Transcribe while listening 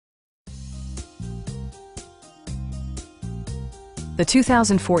the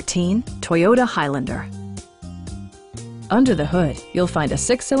 2014 Toyota Highlander. Under the hood, you'll find a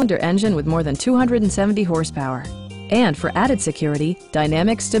 6-cylinder engine with more than 270 horsepower. And for added security,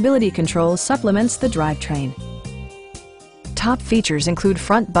 dynamic stability control supplements the drivetrain. Top features include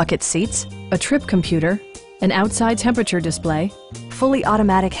front bucket seats, a trip computer, an outside temperature display, fully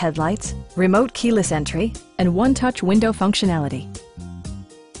automatic headlights, remote keyless entry, and one-touch window functionality.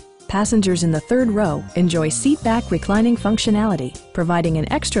 Passengers in the third row enjoy seat-back reclining functionality, providing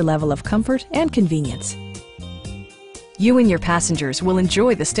an extra level of comfort and convenience. You and your passengers will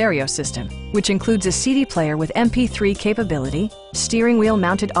enjoy the stereo system, which includes a CD player with MP3 capability, steering wheel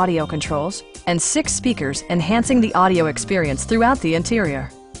mounted audio controls, and 6 speakers enhancing the audio experience throughout the interior.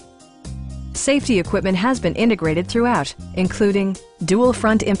 Safety equipment has been integrated throughout, including dual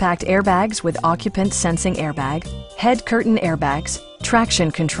front impact airbags with occupant sensing airbag, head curtain airbags,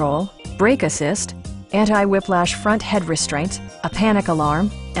 traction control, brake assist, anti-whiplash front head restraints, a panic alarm,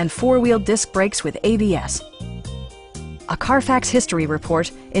 and 4-wheel disc brakes with ABS. A Carfax history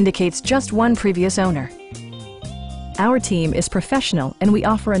report indicates just one previous owner. Our team is professional and we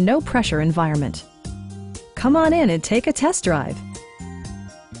offer a no-pressure environment. Come on in and take a test drive.